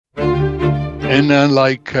And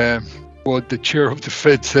unlike what the chair of the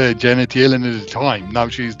Fed said, Janet Yellen at the time, now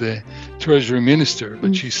she's the Treasury minister,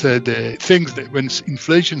 but she said things that when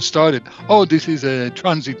inflation started, oh, this is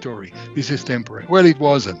transitory, this is temporary. Well, it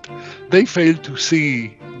wasn't. They failed to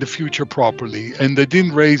see the future properly, and they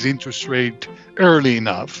didn't raise interest rate early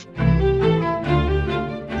enough.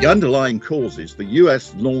 The underlying causes, the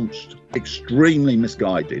US launched extremely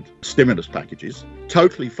misguided stimulus packages,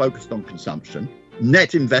 totally focused on consumption.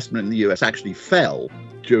 Net investment in the US actually fell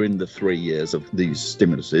during the 3 years of these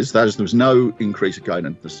stimuluses. That is, there was no increase going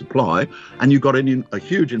into the supply, and you got a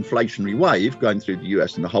huge inflationary wave going through the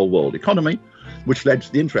US and the whole world economy, which led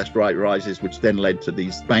to the interest rate rises, which then led to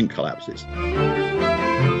these bank collapses.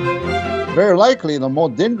 Very likely, the more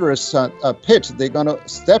dangerous pit they're going to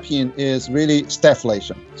step in is really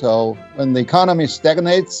stagflation. So when the economy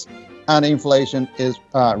stagnates and inflation is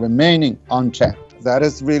remaining unchecked, that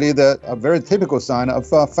is really a very typical sign of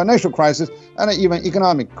financial crisis and even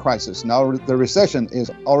economic crisis. Now the recession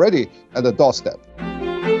is already at the doorstep.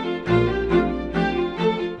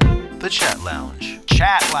 The Chat Lounge.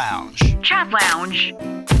 Chat Lounge. Chat Lounge.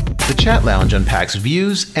 The Chat Lounge unpacks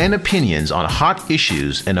views and opinions on hot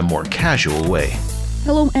issues in a more casual way.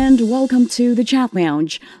 Hello and welcome to the Chat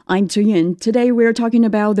Lounge. I'm Tuyin. Today we're talking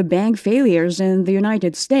about the bank failures in the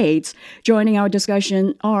United States. Joining our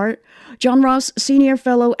discussion are John Ross, Senior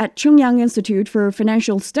Fellow at Chongyang Institute for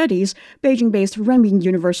Financial Studies, Beijing-based Renmin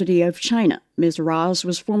University of China. Ms. Ross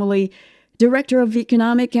was formerly Director of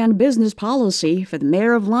Economic and Business Policy for the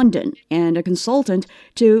Mayor of London and a consultant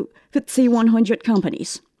to FTSE 100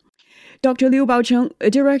 companies. Dr. Liu Baocheng,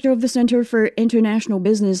 Director of the Center for International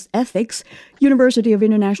Business Ethics, University of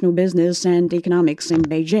International Business and Economics in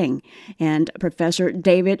Beijing, and Professor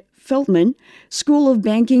David Feldman, School of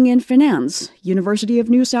Banking and Finance, University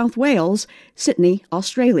of New South Wales, Sydney,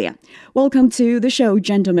 Australia. Welcome to the show,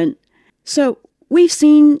 gentlemen. So, we've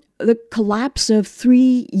seen the collapse of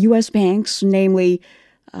 3 U.S. banks, namely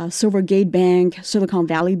Silvergate Bank, Silicon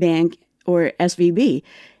Valley Bank, or SVB,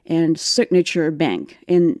 and Signature Bank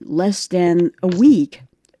in less than a week.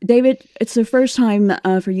 David, it's the first time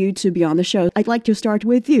for you to be on the show. I'd like to start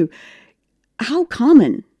with you. How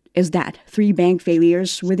common is that, 3 bank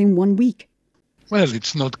failures within 1 week? Well,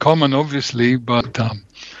 it's not common, obviously, but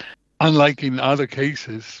unlike in other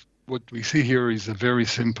cases, what we see here is a very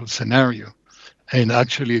simple scenario and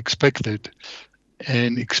actually expected.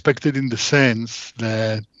 And expected in the sense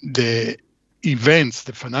that the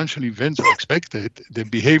financial events are expected, the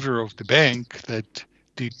behavior of the bank that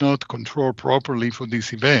did not control properly for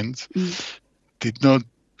these events, did not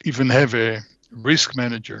even have a risk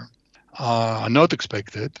manager, are not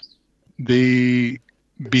expected. The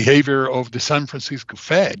behavior of the San Francisco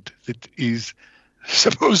Fed that is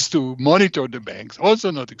supposed to monitor the banks,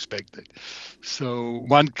 also not expected. So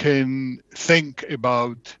one can think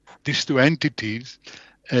about these 2 entities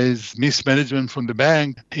as mismanagement from the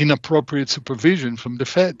bank, inappropriate supervision from the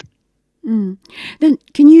Fed. Then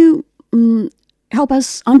can you help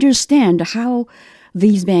us understand how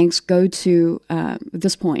these banks go to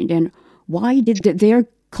this point, and why did their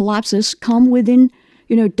collapses come within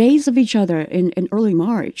days of each other in early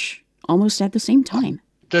March, almost at the same time?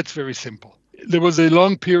 That's very simple. There was a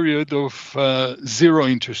long period of zero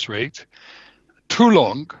interest rate, too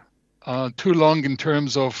long in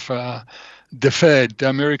terms of the Fed, the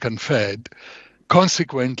American Fed.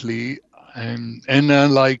 Consequently, and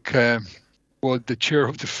unlike what the chair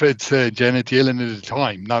of the Fed said, Janet Yellen at the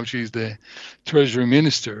time, now she's the Treasury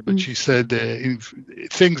minister, but she said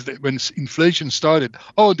things that when inflation started,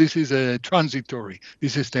 oh, this is transitory,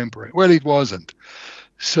 this is temporary. Well, it wasn't.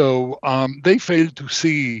 So they failed to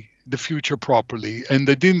see the future properly, and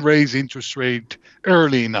they didn't raise interest rate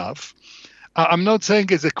early enough. I'm not saying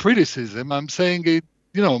it's a criticism. I'm saying it.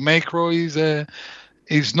 Macro is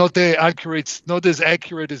not as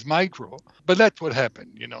accurate as micro, but that's what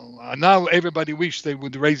happened. Now everybody wished they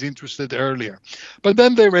would raise interest rate earlier, but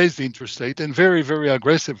then they raised the interest rate, and very, very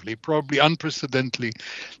aggressively, probably unprecedentedly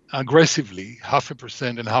aggressively,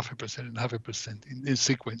 0.5% and 0.5% and 0.5% in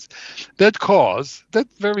sequence. That's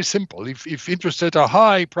very simple. If interest rates are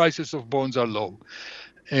high, prices of bonds are low.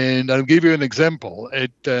 And I'll give you an example.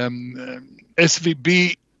 At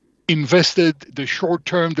SVB invested the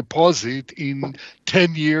short-term deposit in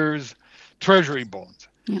 10 years Treasury bonds.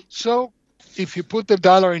 Yeah. So if you put the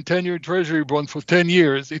dollar in 10-year Treasury bond for 10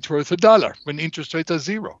 years, it's worth $1 when interest rates are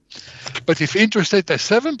 0. But if interest rates are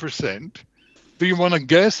 7%, do you want to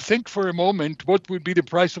guess? Think for a moment, what would be the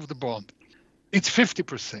price of the bond? It's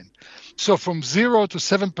 50%. So from 0 to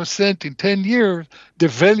 7% in 10 years, the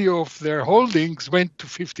value of their holdings went to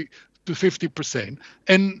to 50%,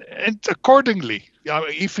 and accordingly,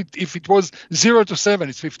 if it was 0 to 7,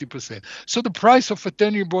 it's 50%. So the price of a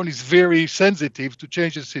 10-year bond is very sensitive to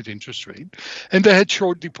changes in interest rate, and they had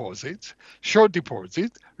short deposit,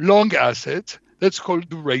 long assets. That's called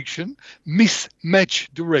duration,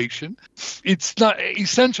 mismatch duration. It's not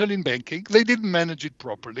essential in banking. They didn't manage it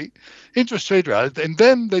properly. Interest rate rise, and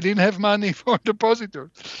then they didn't have money for depositors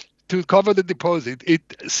to cover the deposit.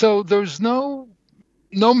 So there's no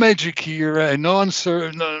magic here and no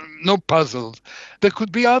answer, no puzzles. There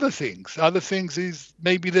could be other things. Other things is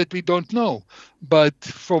maybe that we don't know. But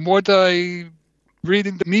from what I read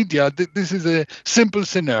in the media, this is a simple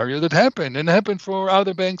scenario that happened for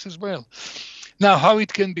other banks as well. Now, how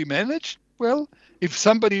it can be managed? Well, if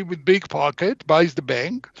somebody with big pocket buys the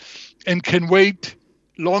bank and can wait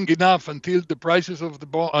long enough until the prices of the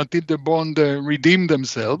bond, until the bond redeem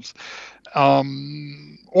themselves,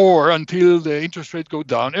 or until the interest rate go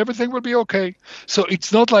down, everything will be okay. So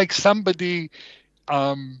it's not like somebody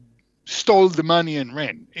stole the money and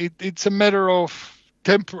ran. It's a matter of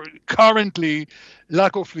currently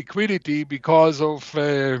lack of liquidity because of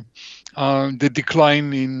the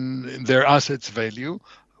decline in their assets value,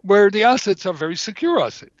 where the assets are very secure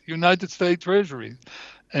assets, United States Treasury,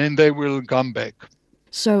 and they will come back.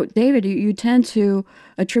 So, David, you tend to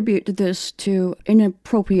attribute this to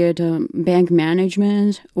inappropriate bank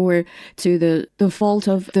management or to the fault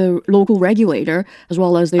of the local regulator, as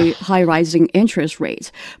well as the high rising interest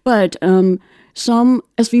rates. But some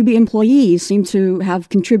SVB employees seem to have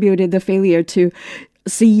contributed the failure to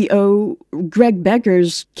CEO Greg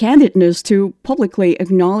Becker's candidness to publicly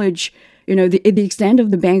acknowledge the extent of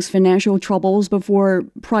the bank's financial troubles before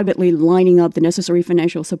privately lining up the necessary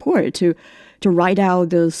financial support to ride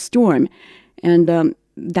out the storm. And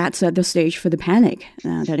that set the stage for the panic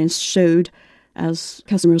that ensued as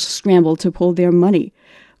customers scrambled to pull their money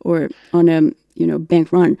or on a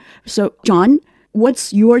bank run. So, John,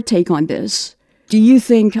 what's your take on this? Do you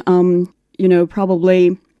think,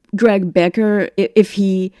 probably Greg Becker, if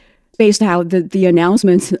he spaced out the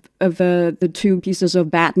announcements of the two pieces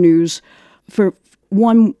of bad news for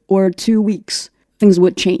 1 or 2 weeks, things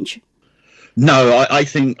would change? No, I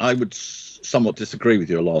think I would somewhat disagree with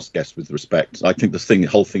your last guest with respect. I think the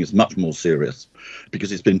whole thing is much more serious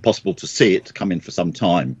because it's been possible to see it come in for some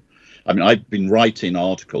time. I mean, I've been writing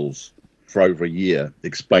articles for over a year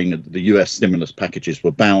explaining that the US stimulus packages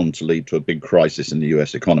were bound to lead to a big crisis in the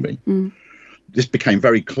US economy. Mm. This became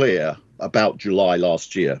very clear about July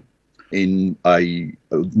last year in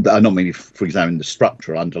not merely for examining the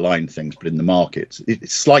structure, underlying things, but in the markets.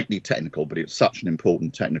 It's slightly technical, but it's such an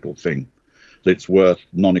important technical thing that it's worth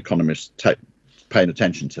non-economists paying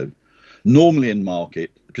attention to. Normally in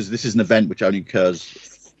market, because this is an event which only occurs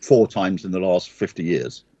 4 times in the last 50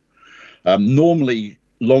 years, normally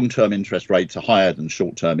long-term interest rates are higher than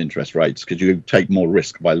short-term interest rates because you take more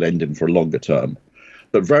risk by lending for a longer term.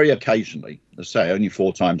 But very occasionally, let's say only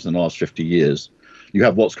 4 times in the last 50 years, you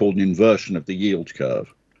have what's called an inversion of the yield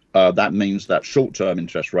curve. That means that short-term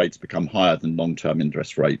interest rates become higher than long-term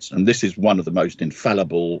interest rates. And this is one of the most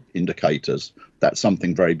infallible indicators that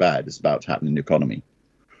something very bad is about to happen in the economy.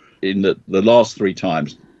 In the last 3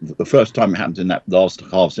 times, the first time it happened in that last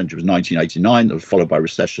half century was 1989. It was followed by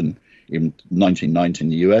recession in 1990 in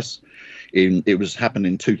the US. It was happened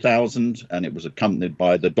in 2000, and it was accompanied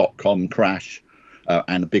by the dot-com crash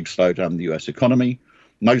and a big slowdown in the US economy.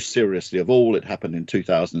 Most seriously of all, it happened in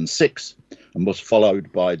 2006 and was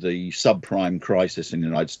followed by the subprime crisis in the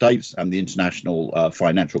United States and the international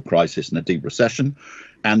financial crisis and a deep recession.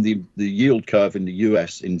 And the yield curve in the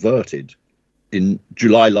US inverted in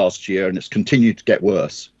July last year, and it's continued to get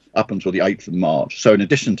worse up until the 8th of March. So in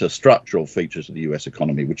addition to structural features of the US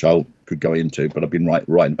economy, which I could go into, but I've been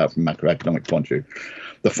writing about from a macroeconomic point of view,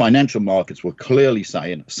 the financial markets were clearly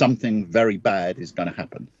saying something very bad is going to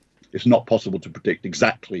happen. It's not possible to predict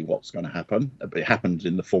exactly what's going to happen. It happened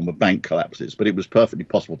in the form of bank collapses, but it was perfectly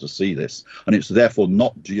possible to see this. And it's therefore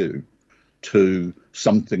not due to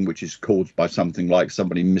something which is caused by something like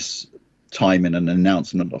somebody mistiming an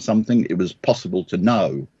announcement or something. It was possible to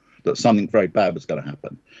know that something very bad was going to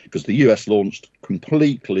happen because the US launched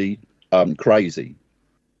completely crazy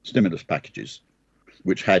stimulus packages,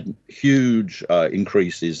 which had huge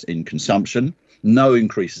increases in consumption, no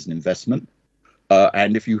increases in investment.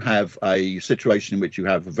 And if you have a situation in which you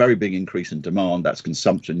have a very big increase in demand, that's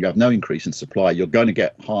consumption, you have no increase in supply, you're going to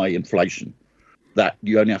get high inflation. That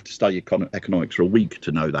you only have to study economics for a week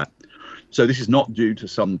to know that. So this is not due to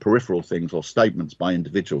some peripheral things or statements by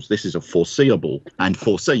individuals. This is a foreseeable and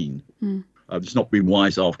foreseen. It's not been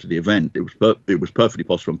wise after the event. It was perfectly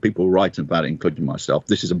possible, and people were writing about it, including myself.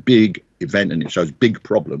 This is a big event, and it shows big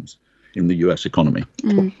problems in the US economy.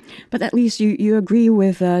 But at least you agree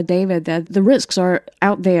with David that the risks are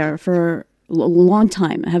out there for a long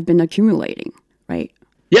time, have been accumulating, right?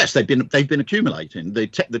 Yes, they've been accumulating.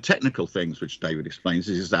 The technical things which David explains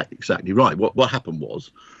is exactly right. What happened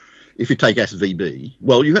was, if you take SVB,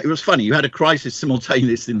 well, it was funny. You had a crisis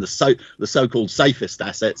simultaneously in the so-called safest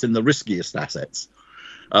assets and the riskiest assets.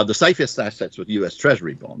 The safest assets were US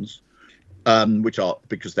Treasury bonds, which are,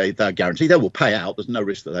 because they're guaranteed, they will pay out. There's no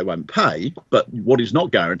risk that they won't pay. But what is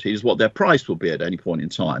not guaranteed is what their price will be at any point in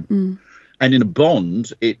time. And in a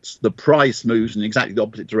bond, it's the price moves in exactly the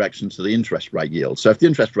opposite direction to the interest rate yield. So if the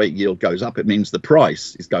interest rate yield goes up, it means the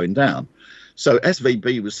price is going down. So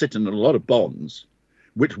SVB was sitting on a lot of bonds,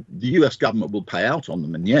 which the US government will pay out on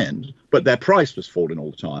them in the end, but their price was falling all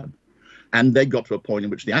the time. And they got to a point in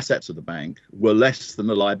which the assets of the bank were less than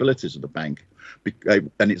the liabilities of the bank.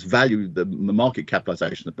 And its value, the market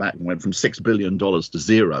capitalization of the bank went from $6 billion to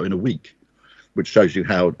zero in a week, which shows you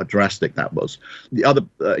how drastic that was. The other,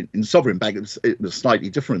 in sovereign bank, it was slightly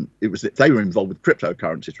different. It was that they were involved with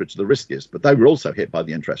cryptocurrencies, which are the riskiest, but they were also hit by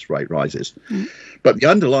the interest rate rises. But the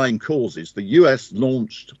underlying causes, the US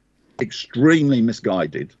launched extremely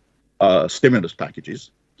misguided stimulus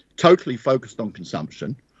packages, totally focused on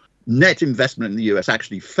consumption. Net investment in the US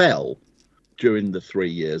actually fell during the 3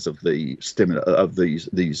 years of these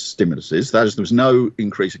stimuluses. That is, there was no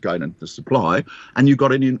increase going into the supply, and you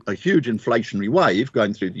got a huge inflationary wave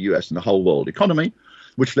going through the US and the whole world economy,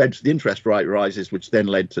 which led to the interest rate rises, which then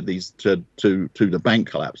led to these to the bank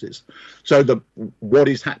collapses. So what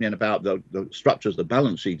is happening about the structures of the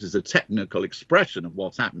balance sheet is a technical expression of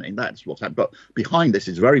what's happening. That's what's happening. But behind this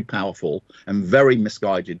is very powerful and very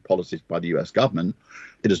misguided policies by the US government.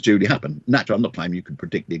 It has duly happened. Naturally, I'm not claiming you can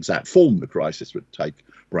predict the exact form the crisis would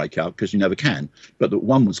break out, because you never can. But that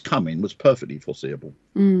one was coming was perfectly foreseeable.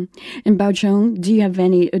 And Baocheng, do you have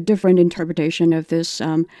any different interpretation of this,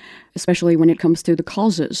 especially when it comes to the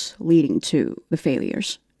causes leading to the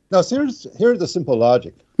failures? Now, here's the simple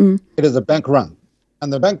logic. It is a bank run.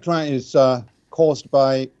 And the bank run is caused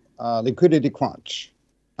by liquidity crunch.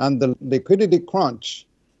 And the liquidity crunch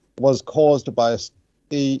was caused by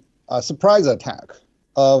a surprise attack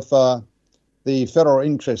of the federal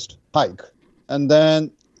interest hike. And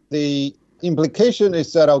then the implication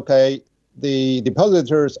is that, okay, the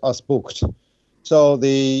depositors are spooked. So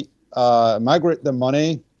they migrate the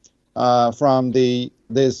money from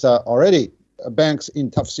this already banks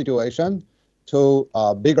in tough situation to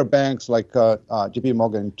bigger banks like JP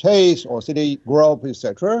Morgan Chase or Citigroup,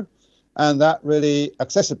 etc. And that really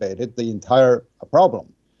exacerbated the entire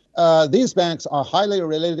problem. These banks are highly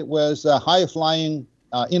related with high-flying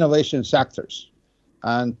innovation sectors.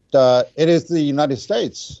 And it is the United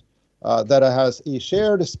States that has a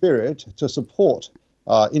shared spirit to support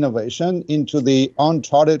innovation into the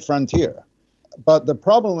uncharted frontier. But the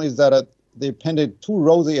problem is that they painted too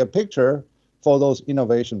rosy a picture for those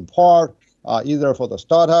innovation part, either for the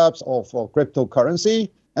startups or for cryptocurrency.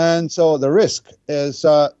 And so the risk is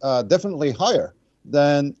definitely higher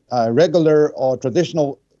than regular or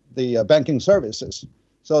traditional banking services.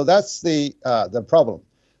 So that's the problem.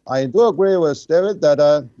 I do agree with David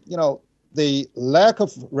that the lack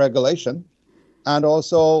of regulation, and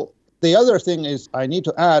also the other thing is I need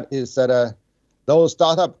to add is that those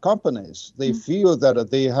startup companies, they feel that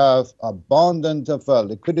they have abundant of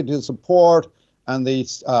liquidity support, and they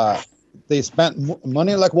spent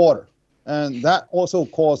money like water, and that also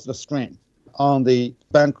caused the strain on the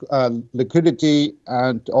bank liquidity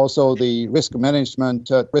and also the risk management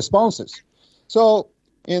responses. So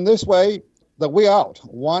in this way, the way out,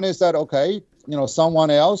 one is that, okay,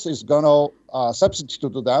 someone else is going to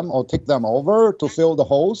substitute them or take them over to fill the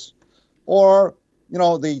holes, or,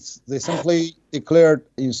 they simply declared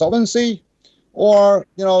insolvency, or,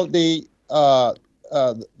 the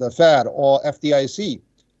Fed or FDIC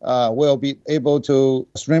will be able to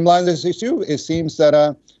streamline this issue. It seems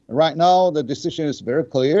that right now the decision is very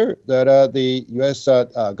clear that the U.S.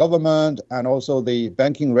 government and also the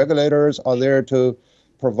banking regulators are there to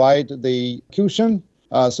provide the cushion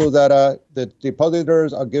so that the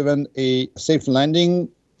depositors are given a safe lending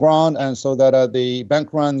ground, and so that the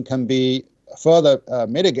bank run can be further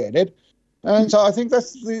mitigated. And so I think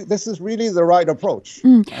this is really the right approach.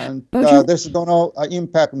 And this is going to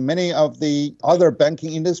impact many of the other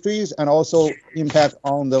banking industries, and also impact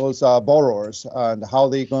on those borrowers and how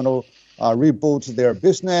they're going to reboot their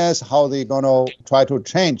business, how they're going to try to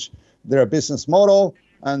change their business model.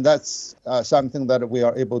 And that's something that we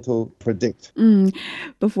are able to predict.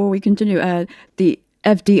 Before we continue, the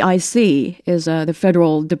FDIC is the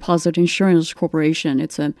Federal Deposit Insurance Corporation.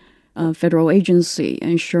 It's a federal agency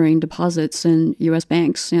ensuring deposits in U.S.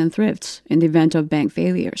 banks and thrifts in the event of bank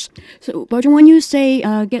failures. So, Baocheng, when you say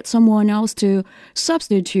get someone else to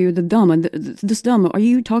substitute the DOM, this DOM, are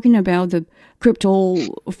you talking about the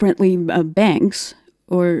crypto-friendly banks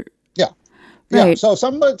or? Yeah. Right. Yeah. So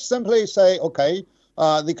some would simply say, okay,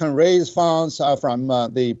 they can raise funds from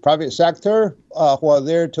the private sector who are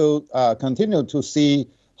there to continue to see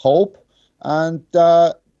hope and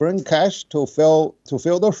bring cash to fill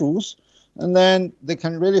the shoes, and then they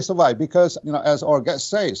can really survive because, as our guest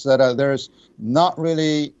says, that there's not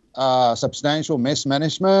really substantial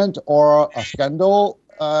mismanagement or a scandal.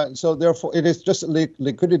 So therefore, it is just a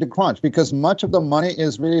liquidity crunch because much of the money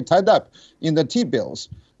is really tied up in the T-bills,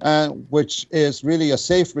 which is really a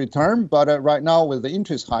safe return. But right now with the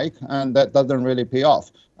interest hike, and that doesn't really pay off.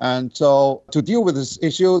 And so to deal with this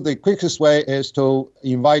issue, the quickest way is to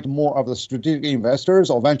invite more of the strategic investors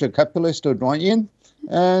or venture capitalists to join in.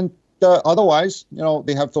 And otherwise,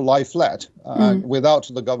 they have to lie flat without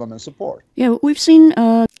the government support. Yeah, we've seen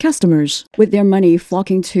customers with their money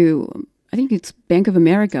flocking to, I think it's Bank of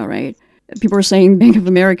America, right? People are saying Bank of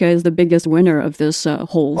America is the biggest winner of this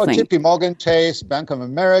whole thing. JP Morgan Chase, Bank of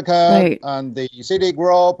America, right, and the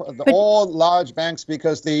Citigroup, all large banks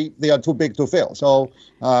because they are too big to fail. So,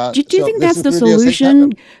 do you think that's the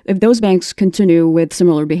solution if those banks continue with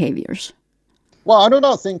similar behaviors? Well, I do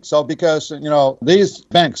not think so because, these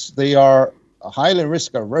banks, they are highly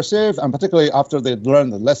risk aversive, and particularly after they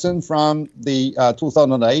learned the lesson from the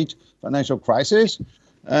 2008 financial crisis.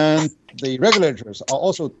 And the regulators are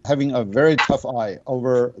also having a very tough eye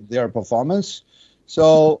over their performance.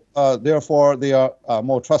 So, therefore, they are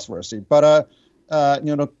more trustworthy. But,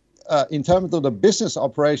 in terms of the business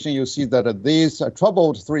operation, you see that these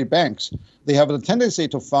troubled three banks, they have a tendency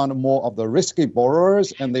to fund more of the risky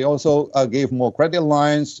borrowers, and they also give more credit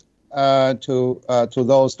lines to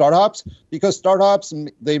those startups, because startups,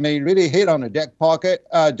 they may really hit on a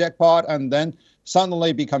jackpot and then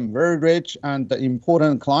suddenly become very rich and the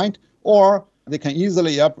important client, or they can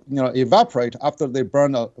easily evaporate after they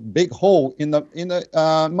burn a big hole in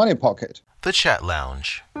the money pocket. The Chat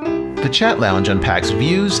Lounge. The Chat Lounge unpacks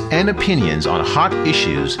views and opinions on hot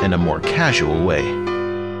issues in a more casual way.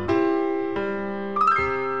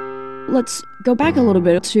 Let's go back a little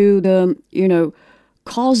bit to the,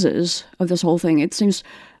 causes of this whole thing. It seems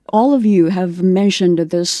all of you have mentioned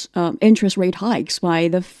this interest rate hikes by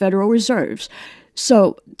the Federal Reserves.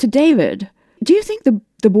 So, to David, do you think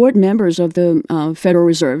the board members of the Federal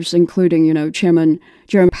Reserves, including, Chairman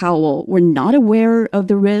Jerome Powell, were not aware of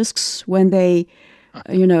the risks when they,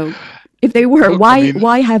 if they were,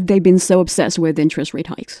 why have they been so obsessed with interest rate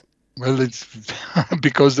hikes? Well, it's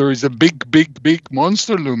because there is a big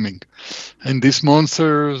monster looming. And this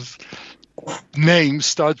monster's name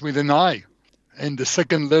starts with an I. And the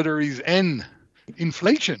second letter is N,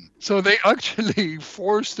 inflation. So they actually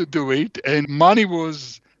forced to do it, and money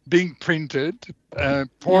was being printed,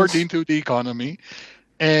 poured into the economy,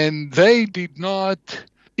 and they did not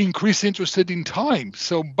increase interest rate in time.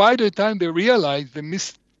 So by the time they realized they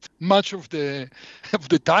missed much of the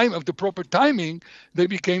proper timing, they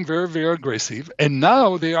became very, very aggressive. And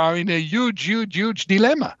now they are in a huge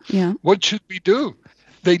dilemma. Yeah. What should we do?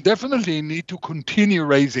 They definitely need to continue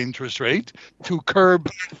raise interest rate to curb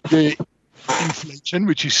the inflation,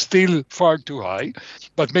 which is still far too high.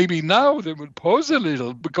 But maybe now they will pause a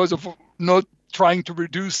little because of not trying to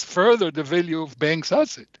reduce further the value of banks'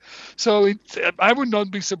 asset. So I would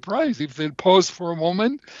not be surprised if they'll pause for a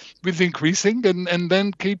moment with increasing and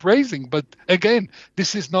then keep raising. But again,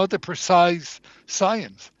 this is not a precise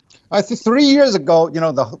science. I think 3 years ago,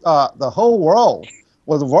 the whole world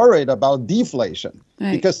was worried about deflation,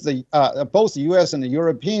 right? Because both the U.S. and the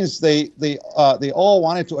Europeans, they all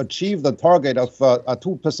wanted to achieve the target of a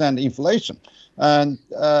 2% inflation, and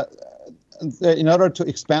in order to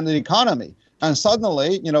expand the economy. And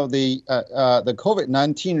suddenly, the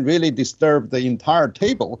COVID-19 really disturbed the entire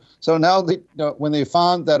table. So now, when they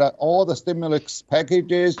found that all the stimulus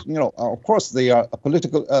packages, of course, they are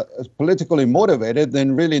politically motivated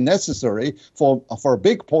and really necessary for a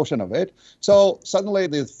big portion of it. So suddenly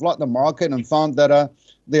they flood the market and found that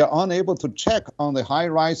they are unable to check on the high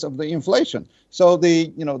rise of the inflation. So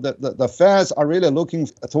the Feds are really looking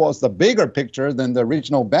towards the bigger picture than the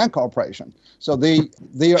regional bank operation. So they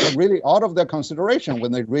are really out of their consideration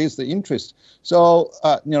when they raise the interest. So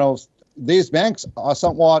these banks are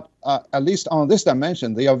somewhat, at least on this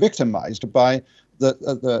dimension, they are victimized by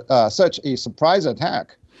the such a surprise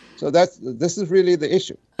attack. So this is really the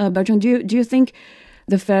issue. Baocheng, do you think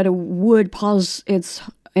the Fed would pause its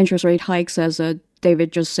interest rate hikes, as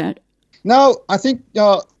David just said? No, I think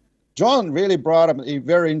John really brought up a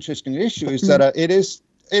very interesting issue, is that it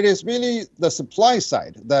is really the supply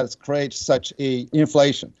side that creates such a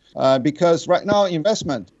inflation. Because right now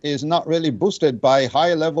investment is not really boosted by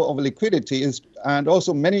high level of liquidity, and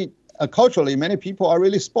also culturally, many people are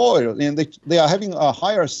really spoiled, and they are having a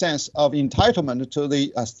higher sense of entitlement to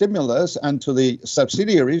the stimulus and to the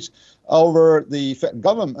subsidiaries over the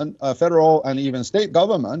government, federal and even state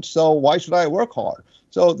government. So why should I work hard?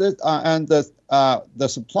 So the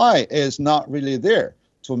supply is not really there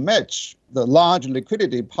to match the large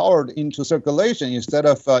liquidity poured into circulation instead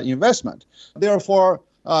of investment. Therefore,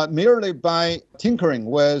 merely by tinkering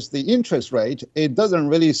with the interest rate, it doesn't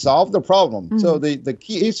really solve the problem. So the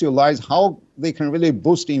key issue lies how they can really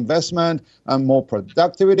boost investment and more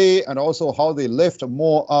productivity, and also how they lift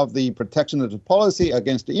more of the protectionist policy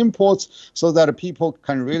against the imports, so that people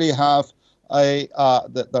can really have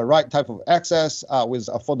the right type of access with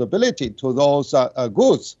affordability to those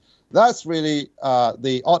goods. That's really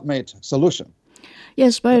the ultimate solution.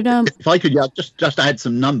 Yes, but if I could just add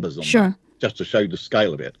some numbers on sure. that, just to show the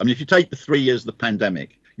scale of it. I mean, if you take the 3 years of the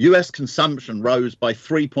pandemic, US consumption rose by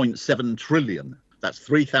 3.7 trillion. That's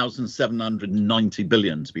 3,790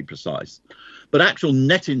 billion to be precise. But actual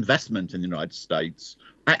net investment in the United States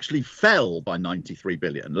actually fell by 93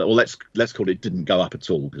 billion. Well, let's call it didn't go up at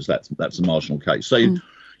all, because that's a marginal case. So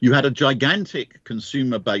you had a gigantic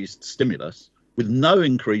consumer-based stimulus with no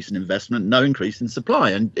increase in investment, no increase in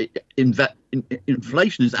supply. And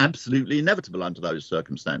inflation is absolutely inevitable under those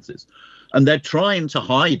circumstances. And they're trying to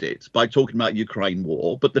hide it by talking about Ukraine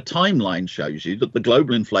war, but the timeline shows you that the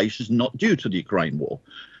global inflation is not due to the Ukraine war.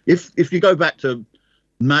 If you go back to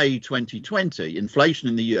May 2020, inflation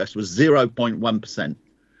in the US was 0.1%.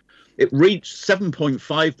 It reached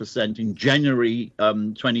 7.5% in January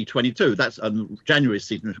 2022. That's January is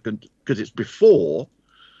significant because it's before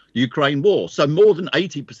the Ukraine war. So more than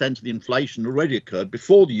 80% of the inflation already occurred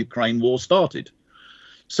before the Ukraine war started.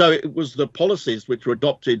 So it was the policies which were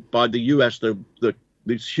adopted by the US,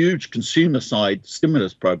 this huge consumer side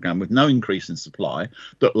stimulus program with no increase in supply,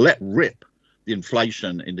 that let rip the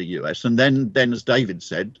inflation in the US. And then as David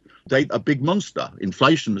said, a big monster.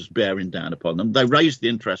 Inflation was bearing down upon them. They raised the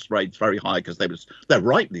interest rates very high because they're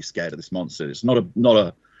rightly scared of this monster. It's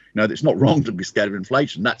it's not wrong to be scared of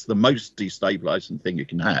inflation. That's the most destabilizing thing you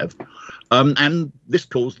can have. And this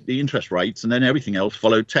caused the interest rates, and then everything else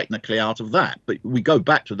followed technically out of that. But we go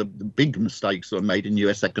back to the big mistakes that were made in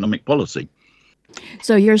US economic policy.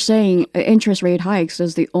 So you're saying interest rate hikes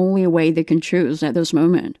is the only way they can choose at this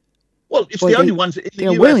moment? Well, it's the only ones in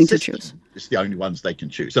the US willing system, to choose. It's the only ones they can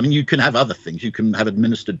choose. I mean, you can have other things. You can have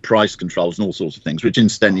administered price controls and all sorts of things, which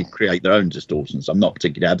incidentally create their own distortions. I'm not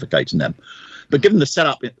particularly advocating them. But given the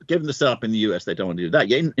setup in the US, they don't want to do that.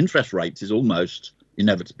 Yeah, interest rates is almost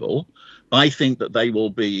inevitable. I think that they will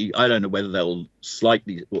be, I don't know whether they'll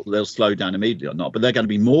slow down immediately or not, but they're going to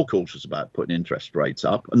be more cautious about putting interest rates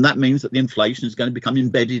up. And that means that the inflation is going to become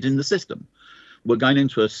embedded in the system. We're going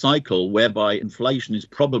into a cycle whereby inflation is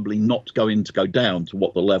probably not going to go down to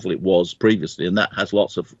what the level it was previously. And that has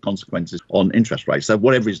lots of consequences on interest rates. So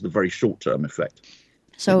whatever is the very short-term effect.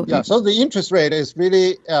 So the interest rate is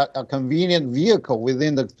really a convenient vehicle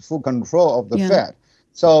within the full control of the Fed.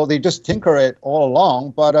 So they just tinker it all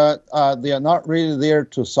along, but they are not really there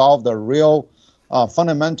to solve the real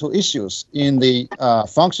fundamental issues in the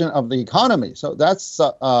function of the economy. So that's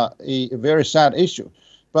a very sad issue.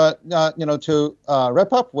 But, to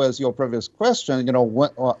wrap up with your previous question, when,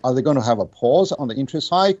 are they going to have a pause on the interest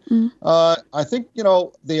hike? I think,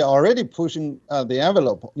 they are already pushing the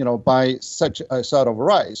envelope, by such a sort of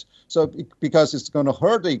rise. So because it's going to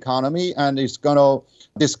hurt the economy and it's going to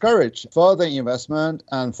discourage further investment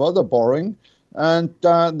and further borrowing. And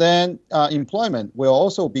then employment will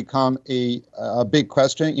also become a big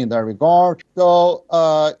question in that regard. So,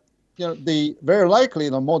 the very likely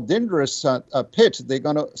the more dangerous pit they're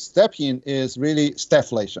going to step in is really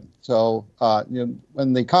stagflation. So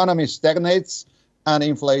when the economy stagnates and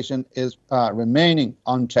inflation is remaining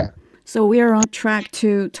unchecked. So we are on track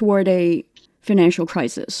toward a financial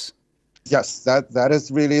crisis. Yes, that is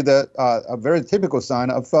really a very typical sign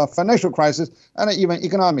of financial crisis and even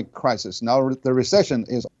economic crisis. Now the recession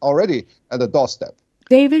is already at the doorstep.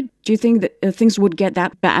 David, do you think that things would get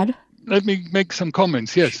that bad? Let me make some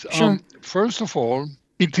comments. Yes. Sure. First of all,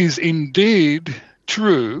 it is indeed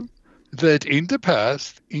true that in the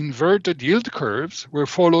past, inverted yield curves were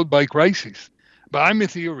followed by crises. But I'm a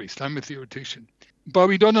theorist. I'm a theoretician. But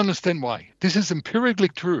we don't understand why. This is empirically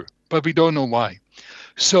true, but we don't know why.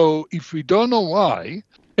 So if we don't know why,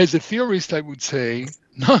 as a theorist, I would say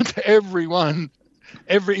not every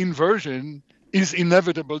inversion is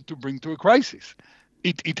inevitable to bring to a crisis.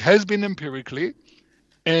 It has been empirically,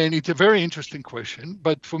 and it's a very interesting question,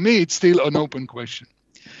 but for me, it's still an open question.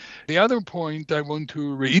 The other point I want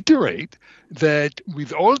to reiterate that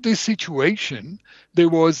with all this situation, there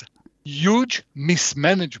was huge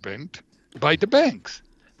mismanagement by the banks,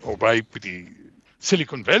 or by the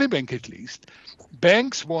Silicon Valley Bank at least.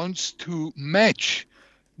 Banks want to match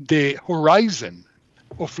the horizon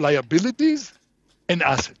of liabilities and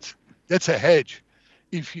assets. That's a hedge.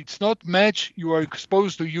 If it's not matched, you are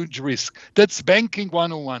exposed to huge risk. That's banking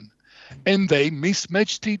 101. And they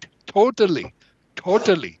mismatched it totally.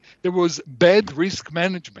 There was bad risk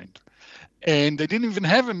management. And they didn't even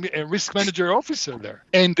have a risk manager officer there.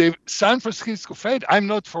 And the San Francisco Fed, I'm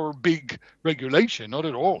not for big regulation, not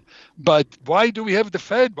at all. But why do we have the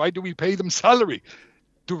Fed? Why do we pay them salary?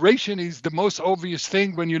 Duration is the most obvious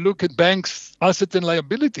thing when you look at banks' asset and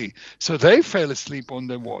liability. So they fell asleep on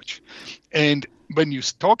their watch. And when you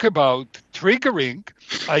talk about triggering,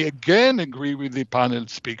 I again agree with the panel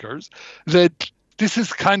speakers that this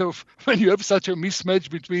is kind of, when you have such a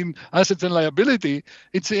mismatch between assets and liability,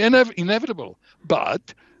 it's inevitable.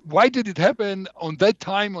 But why did it happen on that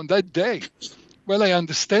time, on that day? Well, I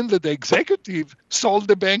understand that the executive sold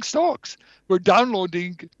the bank stocks. We're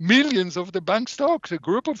downloading millions of the bank stocks, a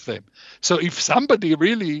group of them. So if somebody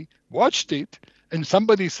really watched it and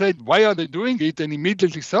somebody said, why are they doing it, and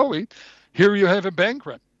immediately saw it, here you have a bank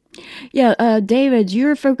run. Yeah, David,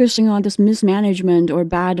 you're focusing on this mismanagement or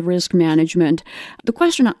bad risk management. The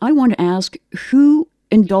question I want to ask, who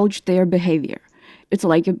indulged their behavior? It's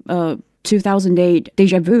like a 2008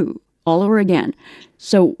 déjà vu all over again.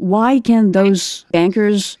 So why can those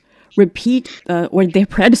bankers repeat what their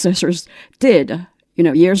predecessors did,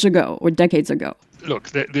 years ago or decades ago? Look,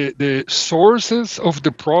 the sources of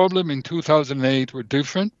the problem in 2008 were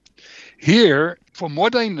different. Here, from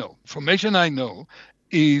what I know, information I know,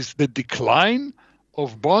 is the decline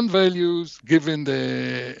of bond values given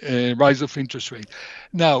the rise of interest rate.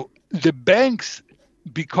 Now, the banks,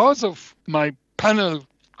 because of my panel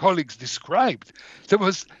colleagues described, there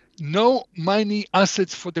was no money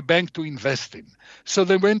assets for the bank to invest in. So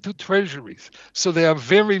they went to treasuries. So they are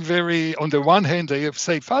very, very, on the one hand, they have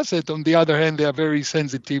safe assets. On the other hand, they are very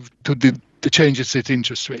sensitive to the changes in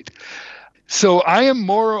interest rate. So I am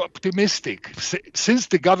more optimistic since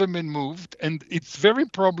the government moved, and it's very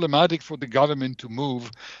problematic for the government to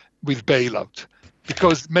move with bailout,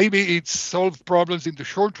 because maybe it solves problems in the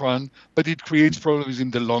short run, but it creates problems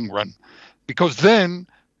in the long run. Because then,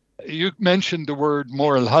 you mentioned the word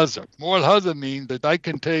moral hazard. Moral hazard means that I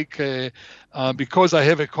can take, because I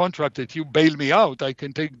have a contract that you bail me out, I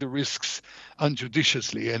can take the risks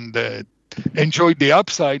unjudiciously and enjoy the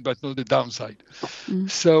upside, but not the downside.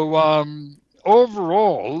 So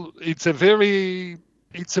overall, it's a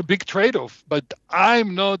big trade-off, but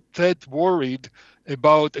I'm not that worried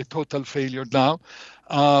about a total failure now.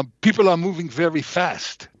 People are moving very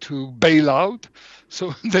fast to bail out,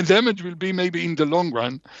 so the damage will be maybe in the long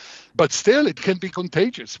run, but still it can be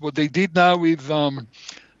contagious. What they did now with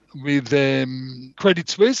Credit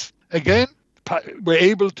Suisse, again, we're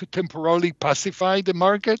able to temporarily pacify the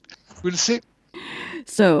market. We'll see.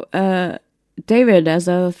 So, David, as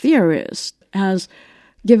a theorist, has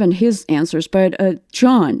given his answers, but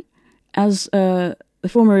John, as the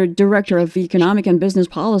former director of economic and business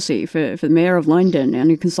policy for the mayor of London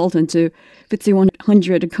and a consultant to FTSE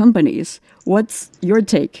 100 companies, what's your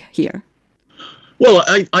take here? Well,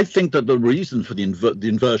 I think that the reason for the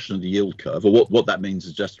inversion of the yield curve, or what that means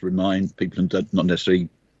is just to remind people, and not necessarily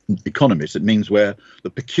economists, it means where the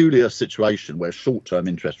peculiar situation where short-term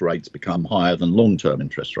interest rates become higher than long-term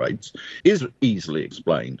interest rates is easily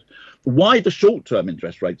explained. Why the short-term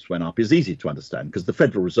interest rates went up is easy to understand, because the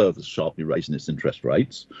Federal Reserve is sharply raising its interest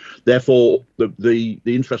rates. Therefore, the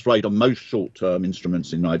interest rate on most short-term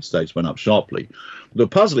instruments in the United States went up sharply. The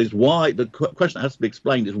puzzle is why, the question that has to be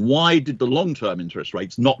explained is, why did the long-term interest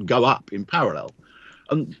rates not go up in parallel?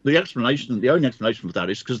 And the only explanation for that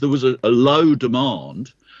is because there was a low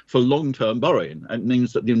demand for long-term borrowing. And it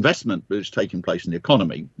means that the investment that is taking place in the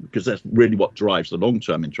economy, because that's really what drives the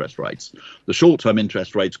long-term interest rates. The short-term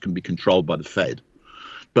interest rates can be controlled by the Fed,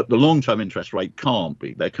 but the long-term interest rate can't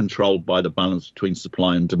be. They're controlled by the balance between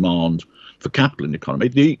supply and demand for capital in the economy.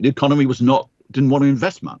 The economy didn't want to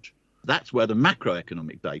invest much. That's where the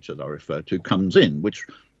macroeconomic data that I refer to comes in, which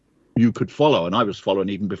you could follow, and I was following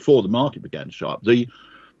even before the market began to show up. The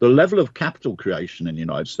level of capital creation in the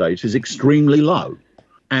United States is extremely low.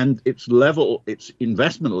 And its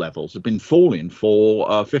investment levels have been falling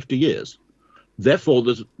for 50 years. Therefore,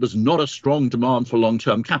 there's not a strong demand for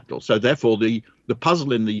long-term capital. So therefore, the The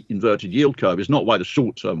puzzle in the inverted yield curve is not why the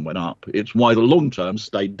short term went up, it's why the long term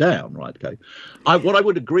stayed down, right? Okay. What I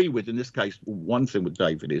would agree with in this case, one thing with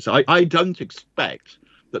David is I don't expect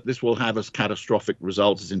that this will have as catastrophic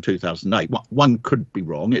results as in 2008. One could be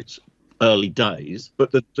wrong, it's early days,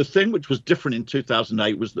 but the thing which was different in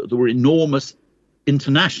 2008 was that there were enormous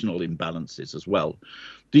international imbalances as well.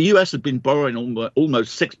 The US had been borrowing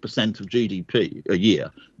almost 6% of GDP a year.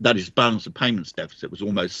 That is, balance of payments deficit was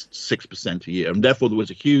almost 6% a year. And therefore, there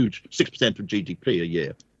was a huge 6% of GDP a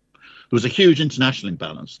year. There was a huge international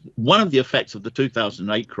imbalance. One of the effects of the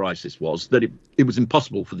 2008 crisis was that it was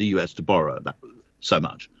impossible for the US to borrow that so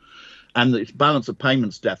much. And its balance of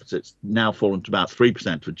payments deficit's now fallen to about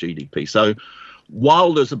 3% of GDP. So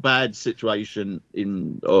while there's a bad situation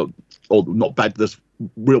or not bad, there's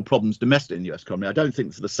real problems domestic in the US economy, I don't think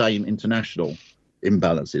it's the same international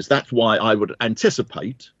imbalances. That's why I would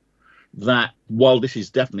anticipate that while this is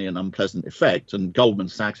definitely an unpleasant effect, and Goldman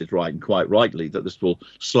Sachs is right and quite rightly that this will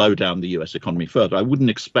slow down the US economy further, I wouldn't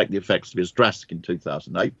expect the effects to be as drastic in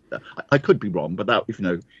 2008. I could be wrong, but that, if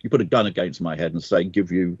you put a gun against my head and say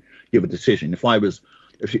give a decision. If I was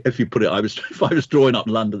drawing up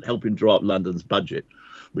London, helping draw up London's budget,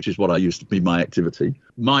 which is what I used to be my activity,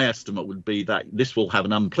 my estimate would be that this will have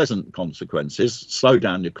an unpleasant consequences, slow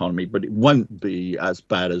down the economy, but it won't be as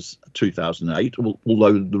bad as 2008,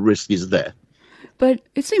 although the risk is there. But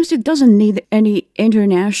it seems it doesn't need any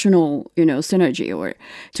international, synergy or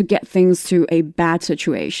to get things to a bad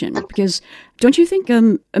situation. Because don't you think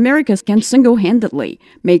America can single-handedly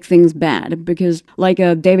make things bad? Because like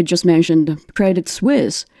David just mentioned, Credit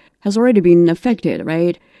Suisse has already been affected,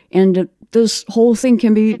 right? And this whole thing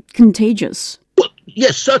can be contagious. Well,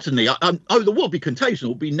 yes, certainly. There will be contagion. There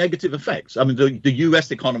will be negative effects. I mean, the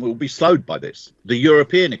US economy will be slowed by this. The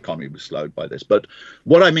European economy will be slowed by this. But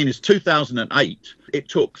what I mean is 2008, it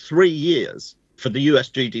took 3 years for the US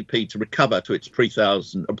GDP to recover to its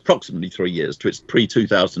approximately 3 years to its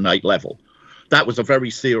pre-2008 level. That was a very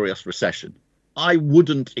serious recession. I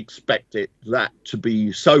wouldn't expect that to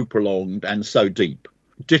be so prolonged and so deep.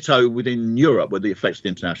 Ditto within Europe with the effects of the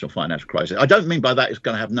international financial crisis. I don't mean by that it's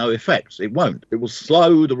going to have no effects. It won't. It will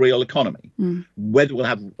slow the real economy. Whether we'll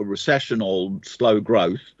have a recession or slow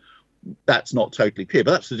growth, that's not totally clear.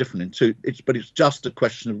 But that's the difference. But it's just a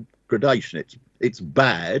question of gradation. It's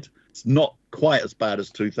bad. It's not quite as bad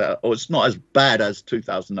as 2000, or it's not as bad as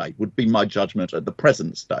 2008. Would be my judgment at the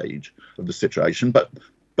present stage of the situation. But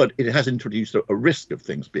it has introduced a risk of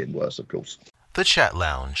things being worse, of course. The Chat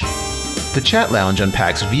Lounge. The Chat Lounge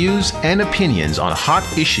unpacks views and opinions on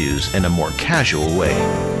hot issues in a more casual way.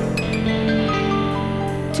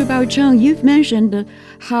 To Baocheng, you've mentioned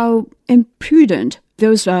how imprudent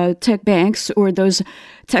those tech banks or those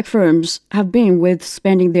tech firms have been with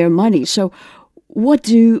spending their money. So what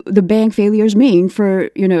do the bank failures mean for,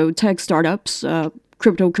 tech startups,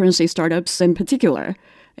 cryptocurrency startups in particular,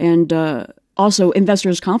 and also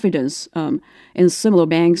investors' confidence in similar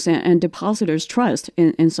banks and depositors' trust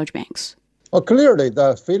in such banks? Well, clearly,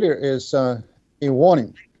 the failure is a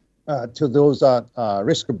warning to those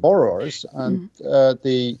risk borrowers, and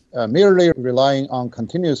the merely relying on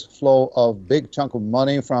continuous flow of big chunk of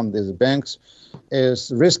money from these banks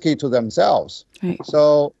is risky to themselves. Right.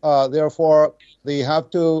 So, therefore, they have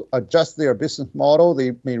to adjust their business model.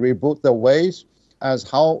 They may reboot their ways as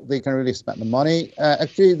how they can really spend the money.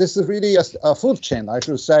 Actually, this is really a food chain, I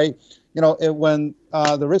should say. When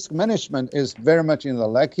the risk management is very much in the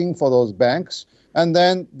lacking for those banks, and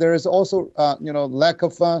then there is also, lack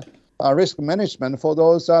of risk management for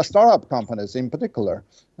those startup companies in particular.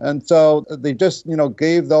 And so they just,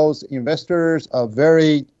 gave those investors a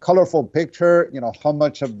very colorful picture, how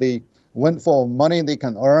much of the windfall money they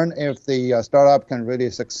can earn if the startup can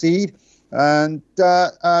really succeed. And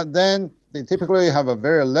then they typically have a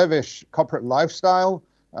very lavish corporate lifestyle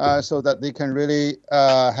so that they can really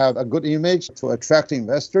have a good image to attract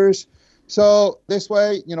investors. So this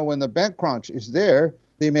way, when the bank crunch is there,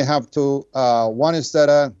 they may have to, one is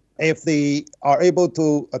that if they are able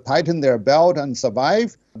to tighten their belt and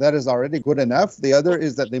survive, that is already good enough. The other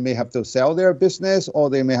is that they may have to sell their business, or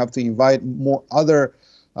they may have to invite more other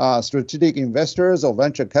strategic investors or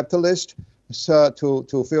venture capitalists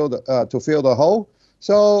to fill the hole.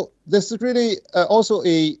 So this is really also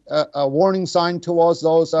a warning sign towards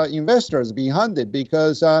those investors behind it,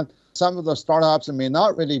 because some of the startups may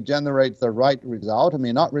not really generate the right result,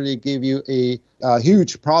 may not really give you a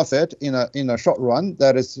huge profit in a short run.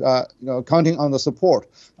 That is, counting on the support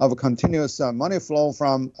of a continuous money flow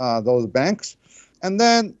from those banks. And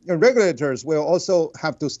then regulators will also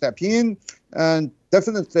have to step in and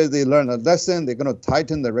definitely they learn a lesson. They're going to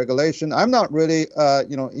tighten the regulation. I'm not really,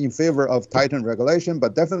 in favor of tightened regulation,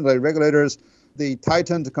 but definitely regulators, the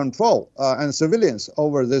tightened control and surveillance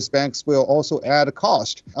over these banks will also add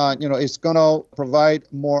cost. It's going to provide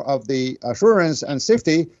more of the assurance and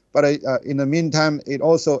safety, but in the meantime, it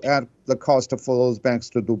also adds the cost for those banks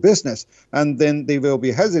to do business. And then they will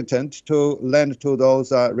be hesitant to lend to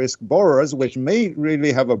those risk borrowers, which may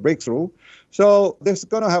really have a breakthrough. So this is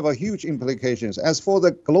going to have a huge implications. As for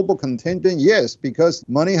the global contingent, yes, because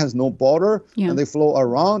money has no border and they flow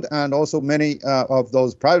around. And also many of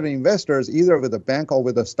those private investors, either with a bank or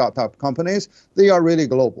with the startup companies, they are really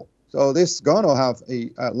global. So this is going to have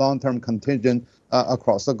a long-term contingent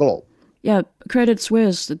across the globe. Yeah, Credit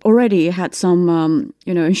Suisse already had some,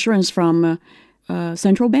 insurance from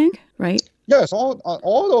central bank, right? Yes,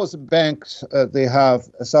 all those banks, they have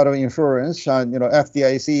a sort of insurance. And,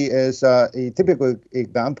 FDIC is a typical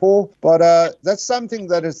example. But that's something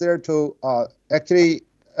that is there to actually,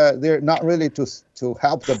 they're not really to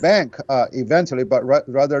help the bank eventually, but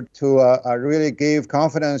rather to really give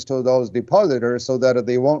confidence to those depositors so that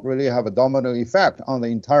they won't really have a domino effect on the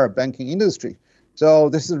entire banking industry. So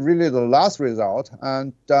this is really the last result,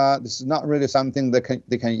 and this is not really something that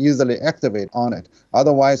they can easily activate on it.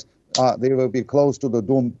 Otherwise, they will be close to the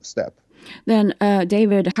doom step. Then,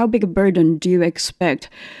 David, how big a burden do you expect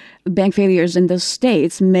bank failures in the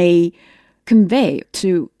States may convey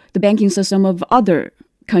to the banking system of other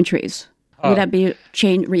countries? Would that be a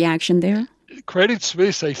chain reaction there? Credit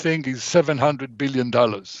Suisse, I think, is $700 billion.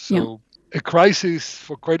 So a crisis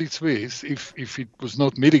for Credit Suisse, if it was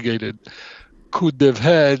not mitigated, could have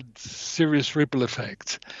had serious ripple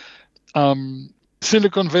effects.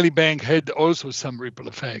 Silicon Valley Bank had also some ripple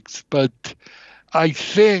effects, but I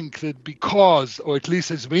think that because, or at least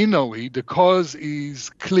as we know it, the cause is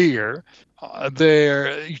clear,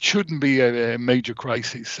 it shouldn't be a major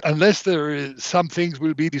crisis, unless some things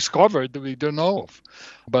will be discovered that we don't know of.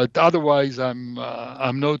 But otherwise, I'm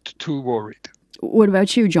not too worried. What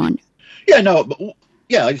about you, John?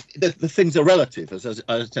 The things are relative. As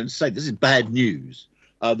I tend to say, this is bad news.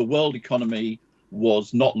 The world economy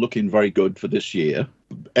was not looking very good for this year.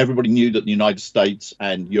 Everybody knew that the United States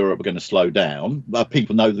and Europe were going to slow down.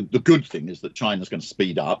 People know the good thing is that China's going to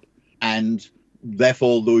speed up, and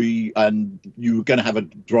therefore you're going to have a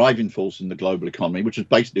driving force in the global economy, which is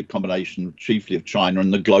basically a combination chiefly of China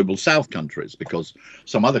and the global South countries, because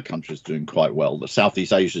some other countries are doing quite well. The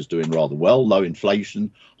Southeast Asia is doing rather well, low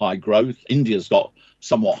inflation, high growth. India's got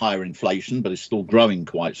somewhat higher inflation, but is still growing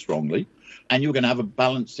quite strongly. And you're going to have a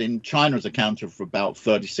balance in China as accounted for about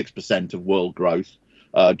 36% of world growth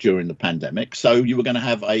during the pandemic. So you were going to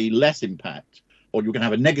have a less impact, or you're going to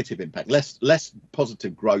have a negative impact, less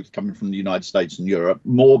positive growth coming from the United States and Europe,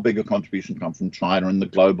 more bigger contribution come from China and the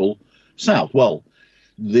global South. Well,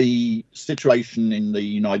 the situation in the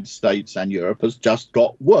United States and Europe has just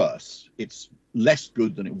got worse. It's less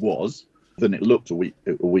good than it looked a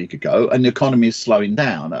week ago, and the economy is slowing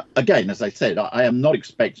down. Again, as I said, I am not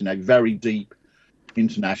expecting a very deep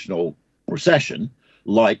international recession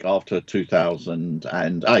like after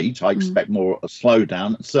 2008. I expect more a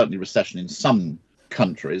slowdown, certainly recession in some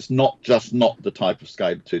countries, not the type of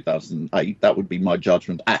scale of 2008. That would be my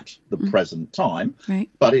judgment at the present time. Right.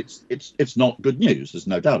 But it's not good news. There's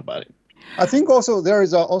no doubt about it. I think also there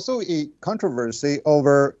is also a controversy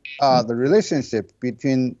over the relationship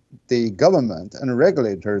between the government and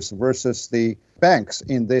regulators versus the banks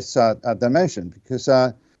in this dimension, because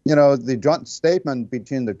the joint statement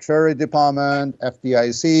between the Treasury Department,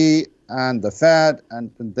 FDIC, and the Fed,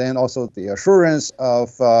 and then also the assurance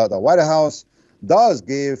of the White House does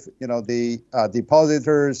give the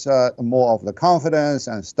depositors more of the confidence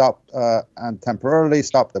and temporarily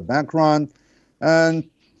stop the bank run.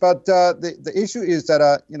 But the issue is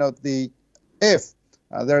that, if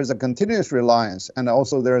there is a continuous reliance, and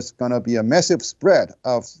also there's going to be a massive spread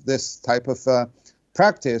of this type of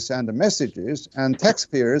practice and messages, and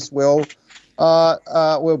taxpayers will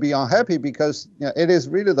be unhappy because it is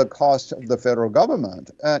really the cost of the federal government,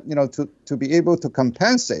 to be able to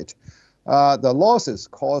compensate the losses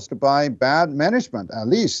caused by bad management, at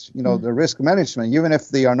least, the risk management, even if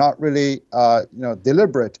they are not really,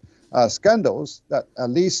 deliberate scandals. That at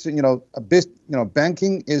least,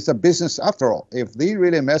 banking is a business after all. If they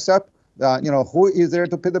really mess up, who is there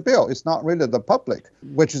to pay the bill? It's not really the public,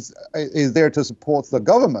 which is there to support the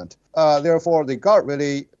government. Therefore, they got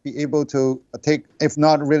really be able to take, if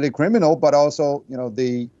not really criminal, but also,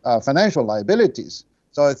 the financial liabilities.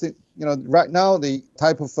 So I think, right now, the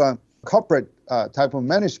type of corporate type of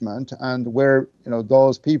management, and where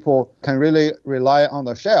those people can really rely on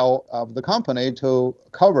the shell of the company to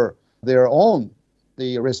cover their own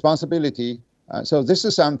the responsibility. So this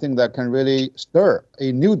is something that can really stir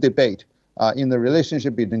a new debate in the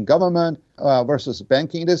relationship between government versus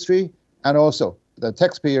banking industry, and also the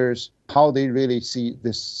taxpayers, how they really see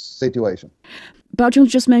this situation. Baocheng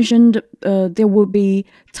just mentioned there will be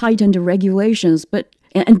tightened regulations, but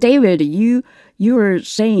and David, you were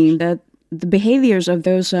saying that the behaviors of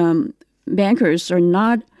those bankers are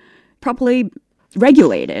not properly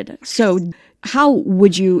regulated. So how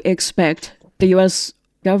would you expect the U.S.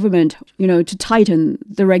 government, to tighten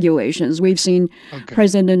the regulations? We've seen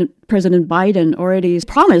President Biden already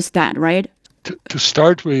promised that, right? To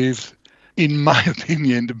start with, in my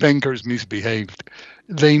opinion, the bankers misbehaved.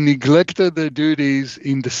 They neglected their duties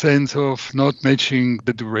in the sense of not matching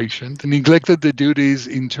the duration. They neglected the duties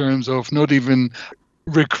in terms of not even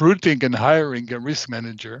recruiting and hiring a risk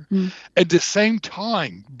manager. At the same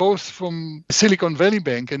time, both from Silicon Valley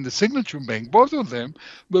Bank and the Signature Bank, both of them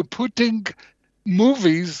were putting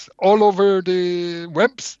movies all over the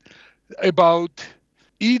webs about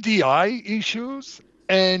EDI issues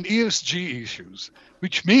and ESG issues,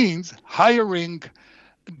 which means hiring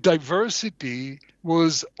diversity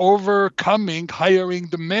was overcoming hiring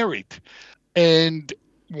the merit. And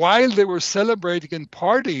while they were celebrating and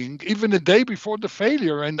partying, even a day before the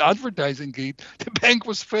failure and advertising it, the bank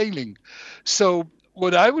was failing. So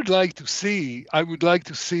what I would like to see,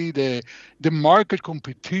 the market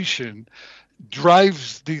competition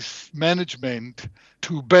drives this management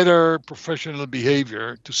to better professional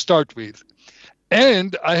behavior to start with.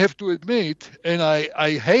 And I have to admit, and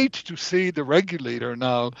I hate to see the regulator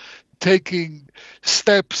now taking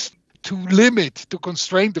steps to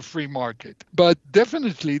constrain the free market. But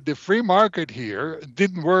definitely the free market here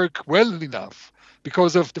didn't work well enough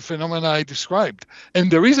because of the phenomena I described. And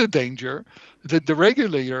there is a danger that the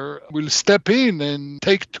regulator will step in and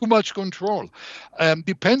take too much control.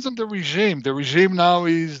 Depends on the regime. The regime now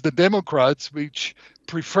is the Democrats, which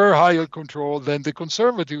prefer higher control than the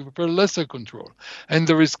conservatives prefer lesser control. And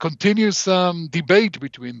there is continuous debate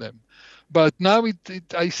between them. But now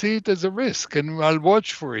I see it as a risk, and I'll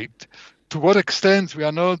watch for it. To what extent we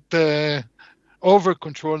are not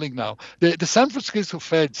over-controlling now. The San Francisco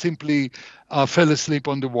Fed simply fell asleep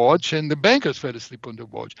on the watch, and the bankers fell asleep on the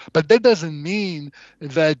watch. But that doesn't mean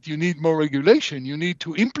that you need more regulation. You need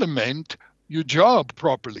to implement your job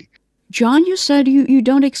properly. John, you said you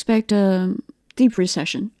don't expect a deep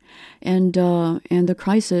recession, and the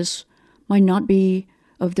crisis might not be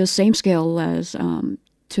of the same scale as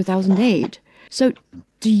 2008. So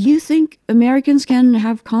do you think Americans can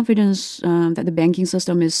have confidence that the banking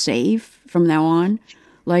system is safe from now on,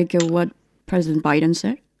 like what President Biden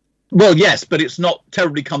said? Well, yes, but it's not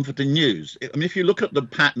terribly comforting news. I mean, if you look at the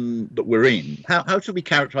pattern that we're in, how should we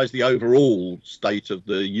characterize the overall state of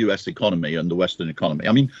the US economy and the Western economy?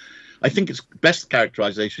 I mean, I think its best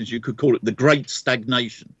characterizations, you could call it the Great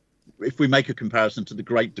Stagnation, if we make a comparison to the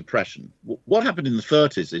Great Depression. What happened in the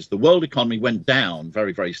 30s is the world economy went down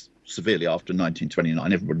very, very severely after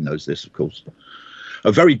 1929. Everybody knows this, of course.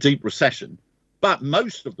 A very deep recession. But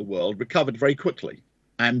most of the world recovered very quickly.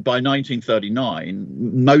 And by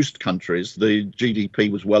 1939, most countries, the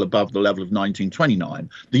GDP was well above the level of 1929.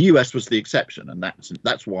 The US was the exception, and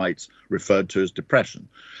that's why it's referred to as depression.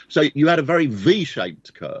 So you had a very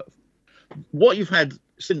V-shaped curve. What you've had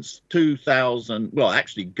since 2000, well,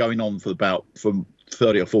 actually going on for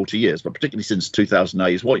 30 or 40 years, but particularly since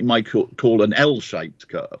 2008, is what you might call an L-shaped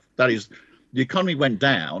curve. That is, the economy went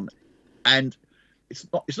down, and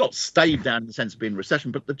it's not stayed down in the sense of being a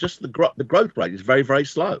recession, but the growth rate is very, very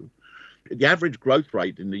slow. The average growth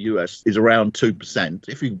rate in the US is around 2%.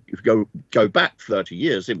 If you go back 30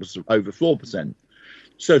 years, it was over 4%.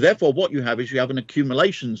 So therefore, what you have is you have an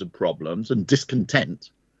accumulations of problems and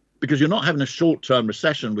discontent, because you're not having a short-term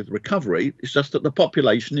recession with recovery. It's just that the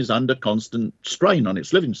population is under constant strain on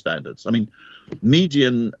its living standards. I mean,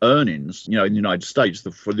 median earnings, in the United States,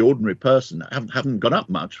 for the ordinary person, haven't gone up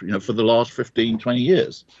much, for the last 15, 20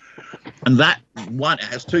 years. And that one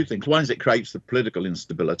has two things. One is it creates the political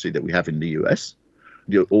instability that we have in the US,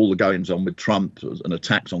 all the goings on with Trump and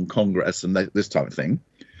attacks on Congress and this type of thing.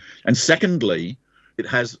 And secondly, it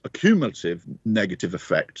has a cumulative negative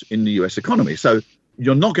effect in the US economy. So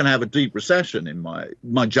you're not going to have a deep recession, in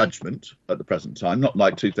my judgment, at the present time, not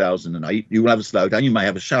like 2008. You will have a slowdown. You may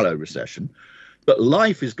have a shallow recession. But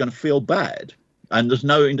life is going to feel bad. And there's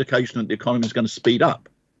no indication that the economy is going to speed up.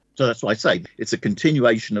 So that's why I say it's a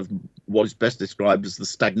continuation of what is best described as the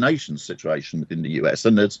stagnation situation within the US.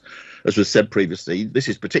 And as was said previously, this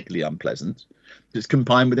is particularly unpleasant. It's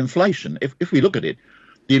combined with inflation. If we look at it,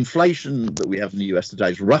 The inflation that we have in the US today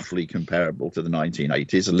is roughly comparable to the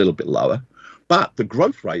 1980s, a little bit lower. But the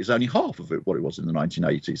growth rate is only half of what it was in the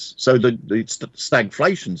 1980s. So the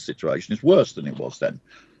stagflation situation is worse than it was then.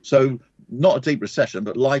 So not a deep recession,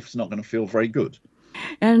 but life's not going to feel very good.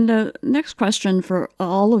 And next question for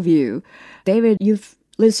all of you. David, you've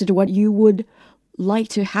listed what you would like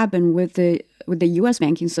to happen with the U.S.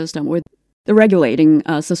 banking system, with the regulating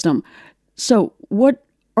system. So what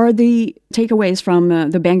are the takeaways from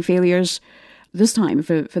the bank failures this time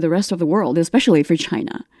for the rest of the world, especially for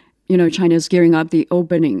China? China is gearing up the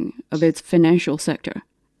opening of its financial sector.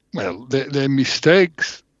 Well, the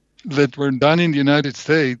mistakes that were done in the United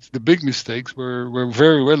States, the big mistakes were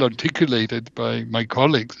very well articulated by my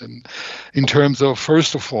colleagues. And in terms of,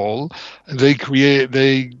 first of all,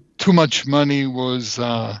 too much money was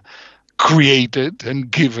created and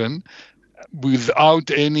given without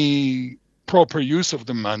any proper use of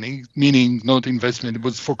the money, meaning not investment, it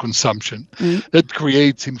was for consumption. Mm. That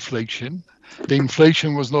creates inflation. The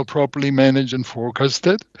inflation was not properly managed and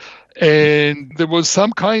forecasted. And there was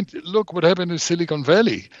look what happened in Silicon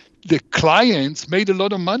Valley. The clients made a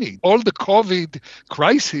lot of money. All the COVID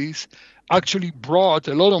crises actually brought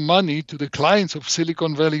a lot of money to the clients of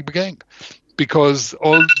Silicon Valley Bank because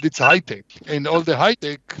all it's high tech, and all the high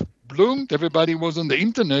tech bloomed. Everybody was on the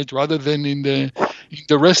internet rather than in the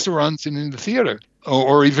restaurants and in the theater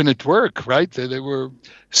or even at work, right? They were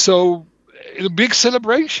so. A big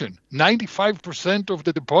celebration. 95% of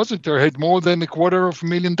the depositor had more than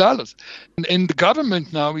 $250,000. And the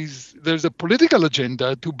government now there's a political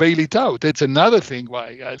agenda to bail it out. That's another thing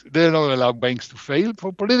why they don't allow banks to fail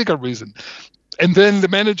for political reasons. And then the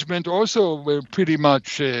management also were pretty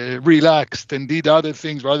much relaxed and did other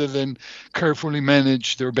things rather than carefully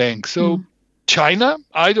manage their banks. So China,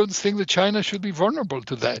 I don't think that China should be vulnerable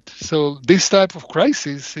to that. So this type of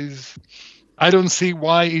crisis I don't see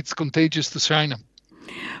why it's contagious to China.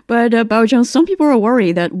 But Baocheng, some people are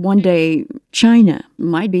worried that one day China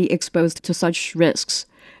might be exposed to such risks.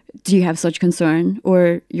 Do you have such concern,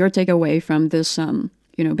 or your takeaway from this,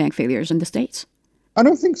 bank failures in the States? I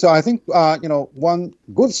don't think so. I think one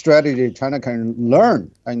good strategy China can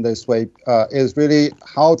learn in this way is really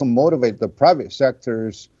how to motivate the private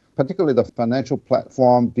sectors, particularly the financial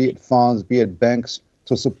platform, be it funds, be it banks,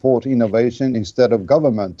 to support innovation instead of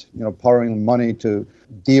government, pouring money to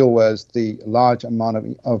deal with the large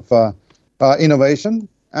amount of innovation.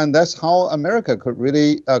 And that's how America could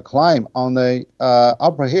really climb on the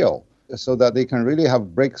upper hill so that they can really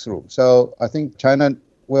have breakthrough. So I think China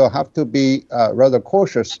will have to be rather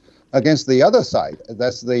cautious against the other side.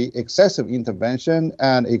 That's the excessive intervention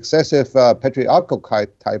and excessive patriarchal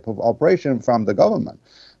type of operation from the government.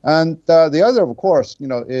 And the other, of course,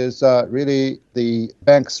 is really the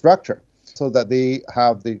bank structure, so that they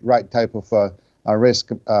have the right type of risk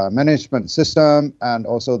management system, and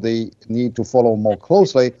also the need to follow more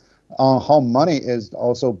closely on how money is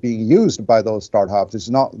also being used by those startups. It's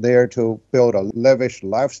not there to build a lavish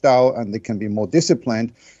lifestyle, and they can be more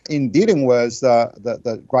disciplined in dealing with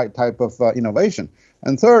the right type of innovation.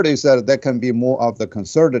 And third is that there can be more of the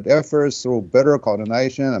concerted efforts through better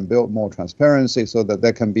coordination and build more transparency, so that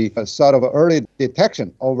there can be a sort of early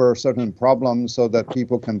detection over certain problems, so that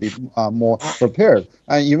people can be more prepared.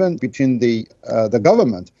 And even between the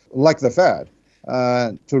government, like the Fed,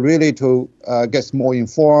 to get more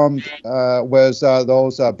informed with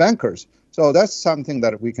those bankers. So that's something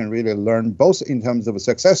that we can really learn, both in terms of a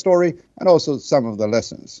success story and also some of the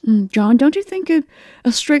lessons. John, don't you think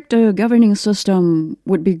a strict governing system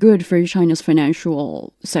would be good for China's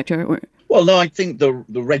financial sector? Well, no, I think the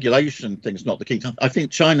regulation thing is not the key. I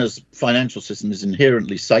think China's financial system is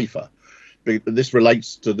inherently safer. This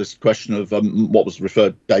relates to this question of what was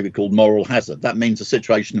David called moral hazard. That means a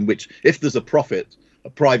situation in which if there's a profit, a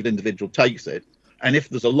private individual takes it. And if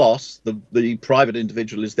there's a loss, the private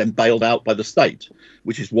individual is then bailed out by the state,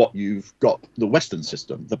 which is what you've got the Western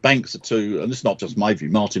system. The banks are too, and it's not just my view.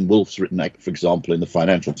 Martin Wolf's written, for example, in the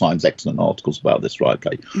Financial Times, excellent articles about this, right?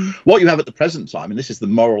 Okay. What you have at the present time, and this is the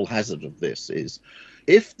moral hazard of this, is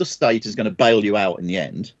if the state is going to bail you out in the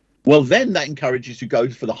end, well, then that encourages you to go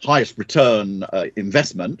for the highest return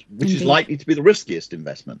investment, which is likely to be the riskiest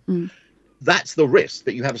investment. That's the risk,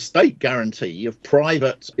 that you have a state guarantee of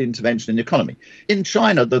private intervention in the economy. In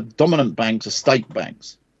China, the dominant banks are state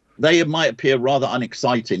banks. They might appear rather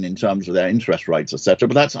unexciting in terms of their interest rates, etc.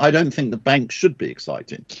 But I don't think the banks should be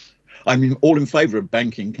exciting. I'm all in favour of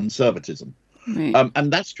banking conservatism. Right.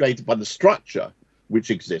 And that's created by the structure which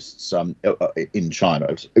exists in China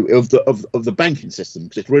of the banking system,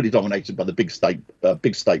 because it's really dominated by the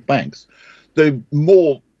big state banks. The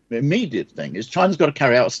more immediate thing is China's got to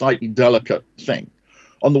carry out a slightly delicate thing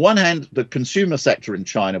On the one hand, the consumer sector in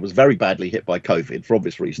China was very badly hit by COVID for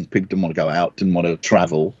obvious reasons. People didn't want to go out, didn't want to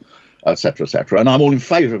travel, etc., etc. And I'm all in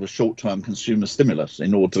favour of a short-term consumer stimulus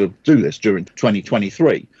in order to do this during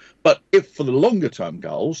 2023. But if for the longer-term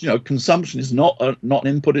goals, consumption is not an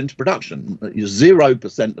input into production.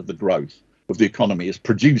 0% of the growth of the economy is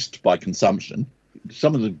produced by consumption.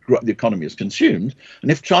 Some of the economy is consumed.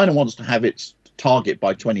 And if China wants to have its target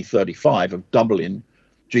by 2035 of doubling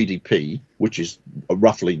GDP, which is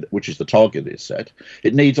the target it's set,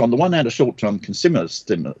 it needs, on the one hand, a short-term consumer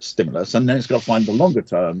stimulus, and then it's got to find the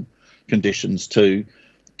longer-term conditions to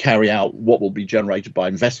carry out what will be generated by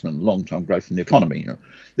investment, long-term growth in the economy.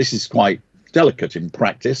 This is quite delicate in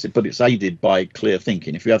practice, but it's aided by clear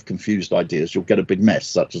thinking. If you have confused ideas, you'll get a big mess,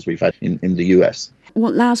 such as we've had in the US.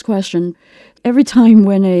 Well, last question. Every time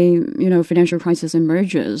when a financial crisis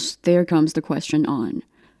emerges, there comes the question on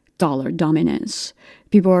dollar dominance.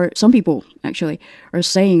 Some people actually are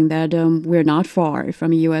saying that we're not far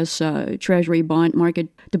from a U.S. Treasury bond market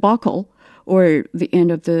debacle or the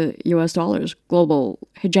end of the U.S. dollar's global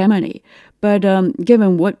hegemony. But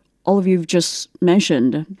given what all of you've just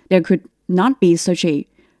mentioned, there could not be such a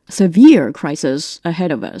severe crisis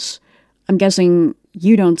ahead of us. I'm guessing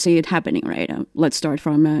you don't see it happening, right? Let's start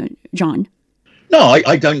from John. No,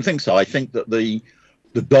 I don't think so. I think that the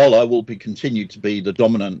dollar will continue to be the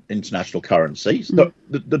dominant international currency. Mm.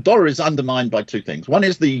 The dollar is undermined by two things. One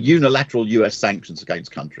is the unilateral US sanctions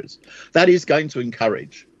against countries. That is going to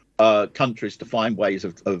encourage countries to find ways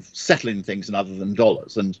of settling things in other than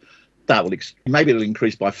dollars. And that will maybe it'll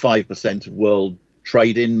increase by 5% of world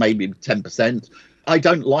trade in, maybe 10%. I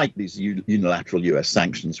don't like these unilateral US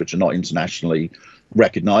sanctions, which are not internationally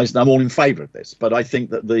recognized. I'm all in favor of this. But I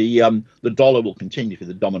think that the dollar will continue to be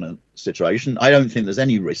the dominant situation. I don't think there's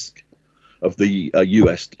any risk of the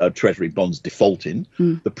US Treasury bonds defaulting.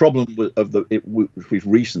 Mm. The problem which we've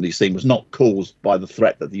recently seen was not caused by the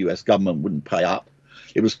threat that the US government wouldn't pay up.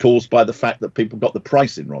 It was caused by the fact that people got the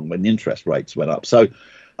pricing wrong when the interest rates went up. So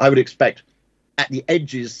I would expect at the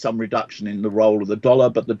edges some reduction in the role of the dollar,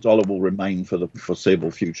 but the dollar will remain for the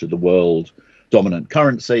foreseeable future the world dominant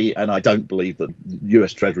currency. And I don't believe that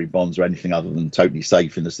US Treasury bonds are anything other than totally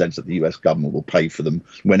safe in the sense that the US government will pay for them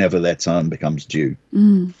whenever their term becomes due.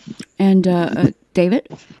 Mm. And David?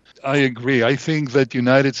 I agree. I think that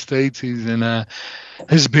United States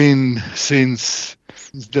has been since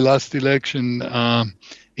the last election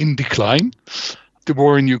in decline. The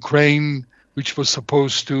war in Ukraine, which was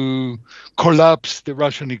supposed to collapse the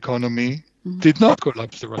Russian economy, did not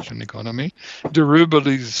collapse the Russian economy. The ruble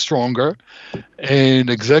is stronger. And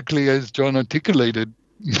exactly as John articulated,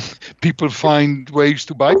 people find ways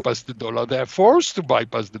to bypass the dollar. They're forced to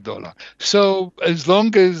bypass the dollar. So as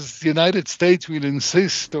long as the United States will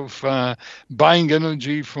insist of buying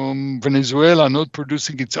energy from Venezuela, not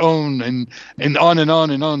producing its own, and on and on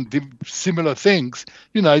and on, similar things,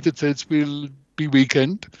 United States will be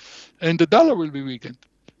weakened and the dollar will be weakened.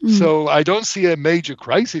 Mm. So I don't see a major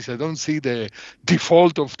crisis. I don't see the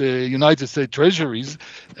default of the United States treasuries,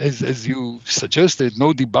 as you suggested,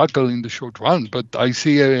 no debacle in the short run. But I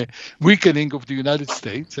see a weakening of the United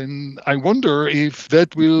States. And I wonder if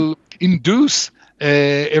that will induce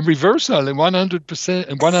a reversal, a 100%,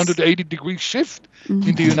 a 180-degree shift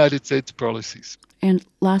in the United States policies. And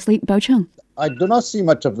lastly, Baocheng. I do not see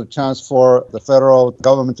much of the chance for the federal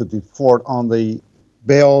government to default on the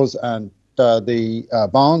bills and the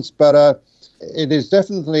bonds, but it is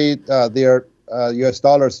definitely their U.S.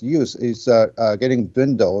 dollar's use is getting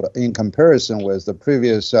dwindled in comparison with the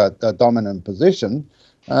previous dominant position.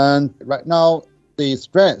 And right now, the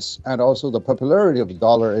strength and also the popularity of the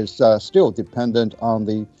dollar is still dependent on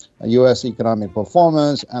the U.S. economic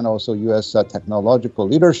performance and also U.S. Technological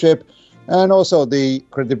leadership, and also the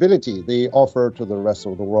credibility they offer to the rest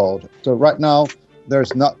of the world. So right now,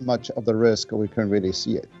 there's not much of the risk we can really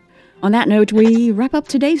see it. On that note, we wrap up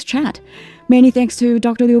today's chat. Many thanks to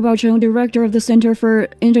Dr. Liu Baocheng, Director of the Center for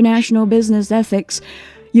International Business Ethics,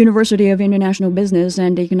 University of International Business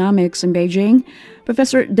and Economics in Beijing,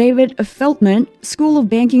 Professor David Feldman, School of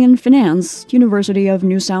Banking and Finance, University of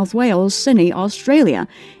New South Wales, Sydney, Australia,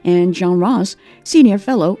 and John Ross, Senior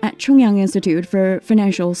Fellow at Chongyang Institute for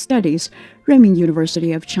Financial Studies, Renmin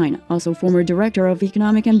University of China, also former Director of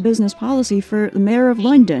Economic and Business Policy for the Mayor of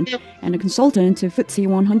London and a consultant to FTSE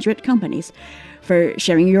 100 companies, for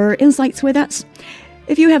sharing your insights with us.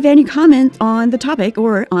 If you have any comment on the topic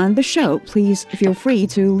or on the show, please feel free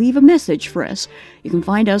to leave a message for us. You can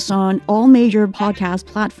find us on all major podcast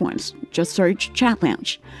platforms. Just search Chat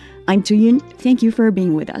Lounge. I'm Tu Yun. Thank you for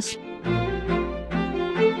being with us.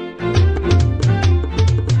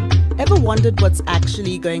 Ever wondered what's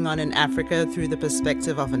actually going on in Africa through the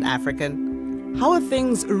perspective of an African? How are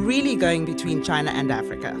things really going between China and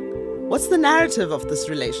Africa? What's the narrative of this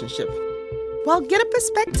relationship? Well, get a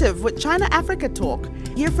perspective with China-Africa Talk.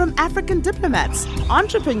 Hear from African diplomats,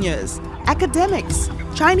 entrepreneurs, academics,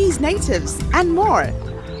 Chinese natives, and more.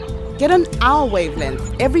 Get on our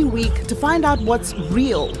wavelength every week to find out what's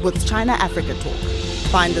real with China-Africa Talk.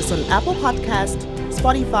 Find us on Apple Podcast,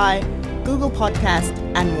 Spotify, Google Podcast,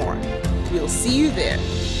 and more. We'll see you there.